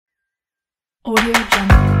Audio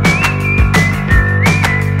Jungle.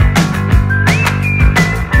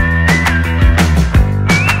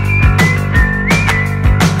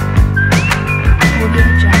 Audio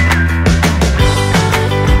Jungle.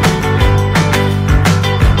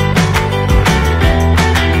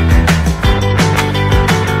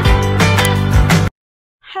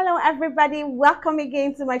 Hello everybody, welcome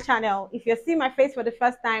again to my channel. If you're seeing my face for the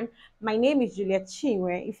first time, my name is Juliet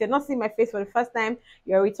Chinwe. If you're not seeing my face for the first time,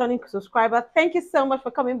 you're a returning subscriber. Thank you so much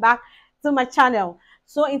for coming back to my channel.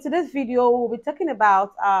 So in today's video, we'll be talking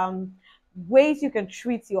about ways you can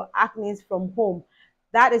treat your acne from home.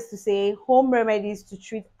 That is to say, home remedies to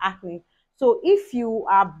treat acne. So if you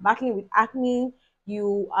are battling with acne,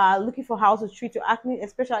 you are looking for how to treat your acne,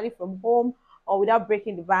 especially from home or without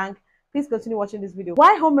breaking the bank, please continue watching this video.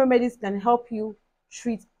 Why home remedies can help you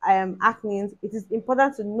treat acne. It is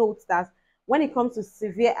important to note that when it comes to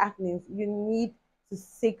severe acne, you need to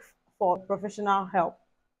seek for professional help.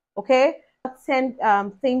 Okay, 10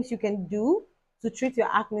 things you can do to treat your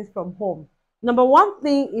acne from home. Number one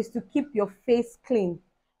thing is to keep your face clean.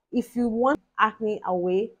 If you want acne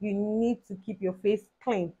away, you need to keep your face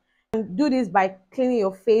clean. And do this by cleaning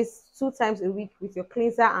your face 2 times a week with your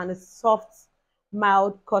cleanser and a soft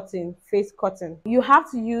mild cotton face cotton. You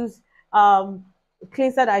have to use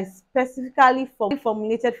cleanser that is specifically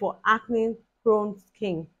formulated for acne prone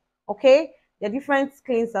skin. Okay, there are different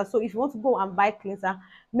cleansers, so if you want to go and buy cleanser,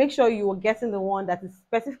 make sure you are getting the one that is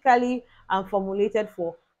specifically formulated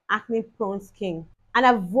for acne prone skin. And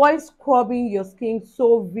avoid scrubbing your skin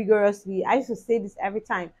so vigorously. I used to say this every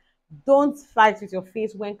time: don't fight with your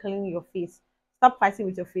face when cleaning your face. Stop fighting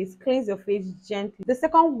with your face. Cleanse your face gently. The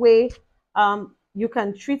second way you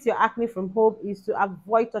can treat your acne from home is to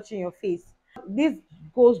avoid touching your face. This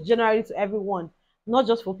goes generally to everyone, not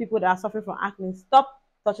just for people that are suffering from acne. Stop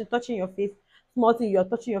touching your face. Small thing you're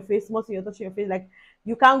touching your face, small thing you're touching your face. Like,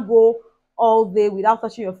 you can't go all day without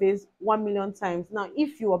touching your face 1,000,000 times. Now,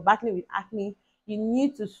 if you are battling with acne, you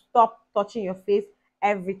need to stop touching your face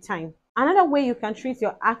every time. Another way you can treat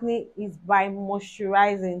your acne is by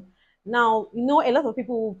moisturizing. Now, a lot of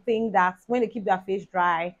people think that when they keep their face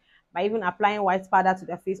dry, by even applying white powder to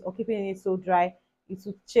their face or keeping it so dry, it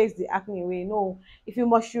will chase the acne away. No, if you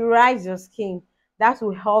moisturize your skin, that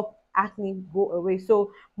will help acne go away.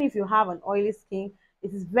 So if you have an oily skin,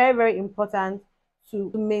 it is very, very important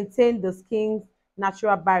to maintain the skin's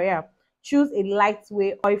natural barrier. Choose a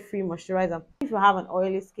lightweight, oil-free moisturizer. If you have an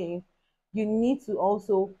oily skin, you need to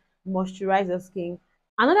also moisturize your skin.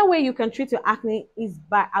 Another way you can treat your acne is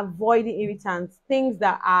by avoiding irritants, things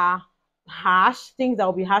that are harsh, things that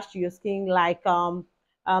will be harsh to your skin, like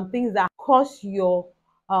things that cause your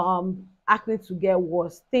acne to get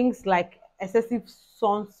worse, things like excessive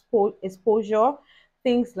sun exposure,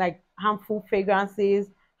 things like harmful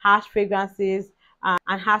fragrances, harsh fragrances,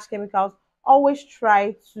 and harsh chemicals. Always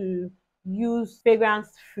try to use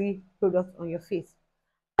fragrance-free products on your face.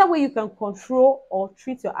 Another way you can control or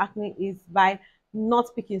treat your acne is by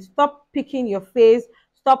not picking. Stop picking your face.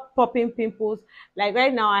 Stop popping pimples. Like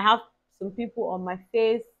right now, I have some pimple on my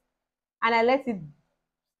face, and I let it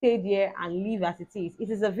stay there and leave as it is.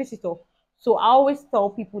 It is a visitor. So I always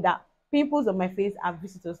tell people that pimples on my face are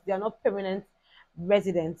visitors. They are not permanent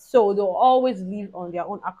residents. So they'll always leave on their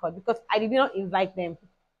own accord because I did not invite them.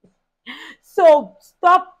 So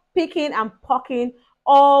stop picking and poking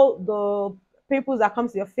all the pimples that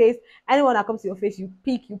comes to your face. Anyone that comes to your face, you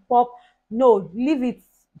pick, you pop. No, leave it.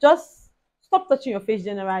 Just stop touching your face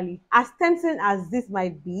generally. As tempting as this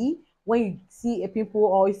might be, when you see a pimple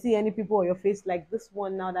or you see any pimple on your face like this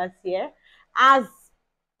one now that's here, as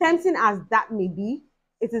tempting as that may be,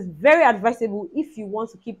 it is very advisable, if you want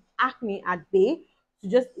to keep acne at bay, to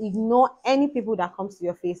just ignore any pimple that comes to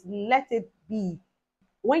your face. Let it be.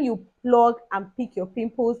 When you plug and pick your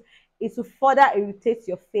pimples, it will further irritate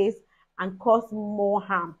your face and cause more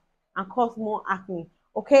harm and cause more acne.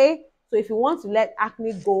 Okay, so if you want to let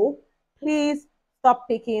acne go, please stop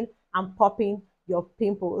picking and popping your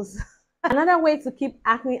pimples. Another way to keep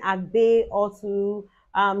acne at bay or to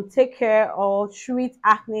take care or treat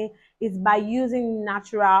acne is by using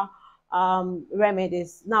natural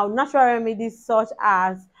remedies. Now, natural remedies such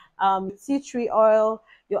as tea tree oil,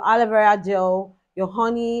 your aloe vera gel, your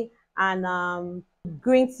honey, and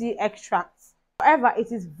green tea extracts. However,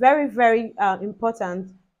 it is very, very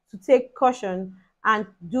important to take caution and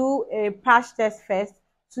do a patch test first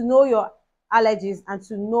to know your allergies and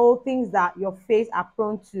to know things that your face are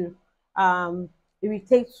prone to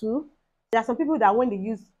irritate to. There are some people that when they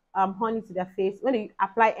use honey to their face, when they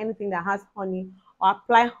apply anything that has honey or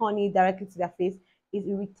apply honey directly to their face, it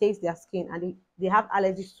irritates their skin and they have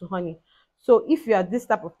allergies to honey. So if you are this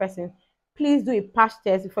type of person, Please do a patch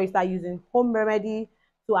test before you start using home remedy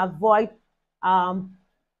to avoid um,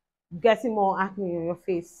 getting more acne on your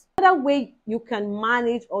face. Another way you can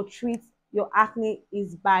manage or treat your acne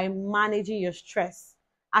is by managing your stress.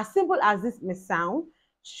 As simple as this may sound,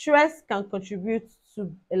 stress can contribute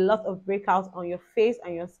to a lot of breakouts on your face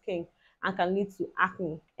and your skin and can lead to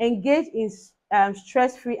acne. Engage in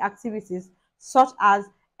stress-free activities such as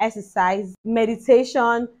exercise,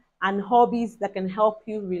 meditation, and hobbies that can help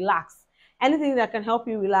you relax. Anything that can help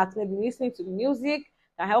you relax, maybe listening to music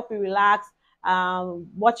can help you relax,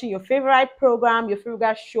 watching your favorite program, your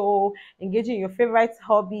favorite show, engaging in your favorite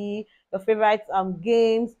hobby, your favorite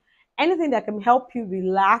games, anything that can help you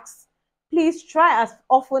relax. Please try as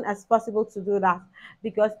often as possible to do that,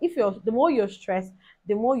 because if you're the more you're stressed,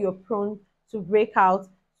 the more you're prone to breakout,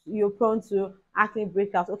 you're prone to acne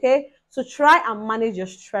breakouts. Okay, so try and manage your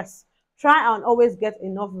stress. Try and always get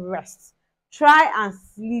enough rest. Try and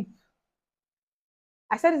sleep.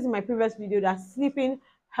 I said this in my previous video that sleeping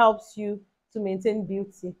helps you to maintain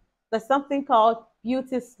beauty. There's something called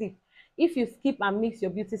beauty sleep. If you skip and mix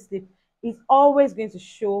your beauty sleep, it's always going to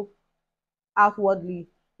show outwardly.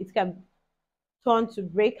 It can turn to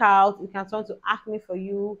breakout, it can turn to acne for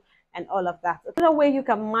you, and all of that. Another way you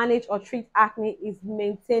can manage or treat acne is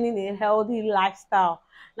maintaining a healthy lifestyle.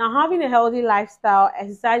 Now, having a healthy lifestyle,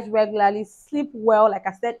 exercise regularly, sleep well, like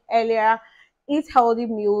I said earlier, eat healthy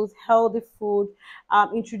meals, healthy food,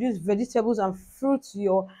 introduce vegetables and fruits to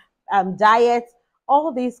your diet.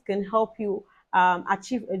 All these can help you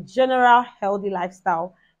achieve a general healthy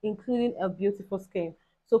lifestyle, including a beautiful skin.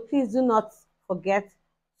 So please do not forget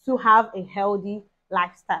to have a healthy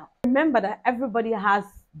lifestyle. Remember that everybody has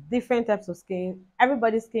different types of skin.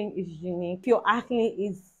 Everybody's skin is unique. If your acne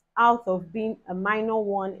is out of being a minor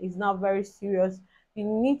one, is not very serious, you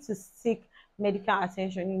need to seek medical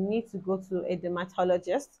attention. You need to go to a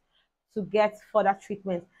dermatologist to get further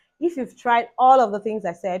treatment. If you've tried all of the things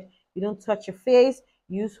I said, you don't touch your face,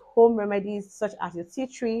 use home remedies such as your tea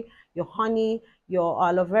tree, your honey, your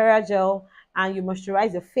aloe vera gel, and you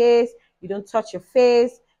moisturize your face, you don't touch your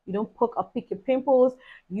face, you don't poke or pick your pimples,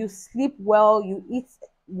 you sleep well, you eat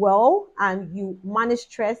well, and you manage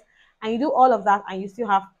stress, and you do all of that, and you still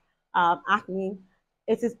have acne,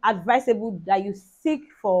 it is advisable that you seek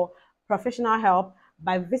for professional help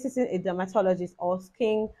by visiting a dermatologist or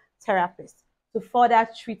skin therapist to further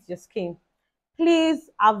treat your skin. Please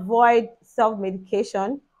avoid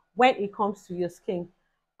self-medication when it comes to your skin.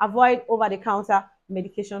 Avoid over-the-counter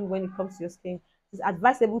medication when it comes to your skin. It's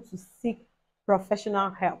advisable to seek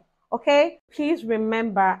professional help. Okay? Please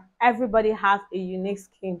remember, everybody has a unique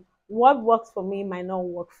skin. What works for me might not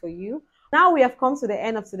work for you. Now we have come to the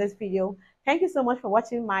end of today's video. Thank you so much for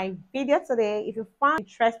watching my video today. If you found it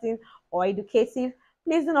interesting or educative,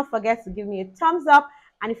 please do not forget to give me a thumbs up.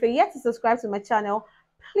 And if you're yet to subscribe to my channel,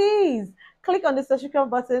 please click on the subscription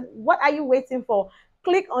button. What are you waiting for?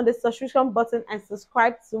 Click on the subscription button and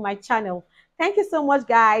subscribe to my channel. Thank you so much,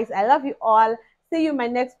 guys. I love you all. See you in my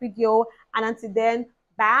next video. And until then,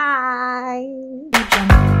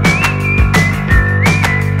 bye.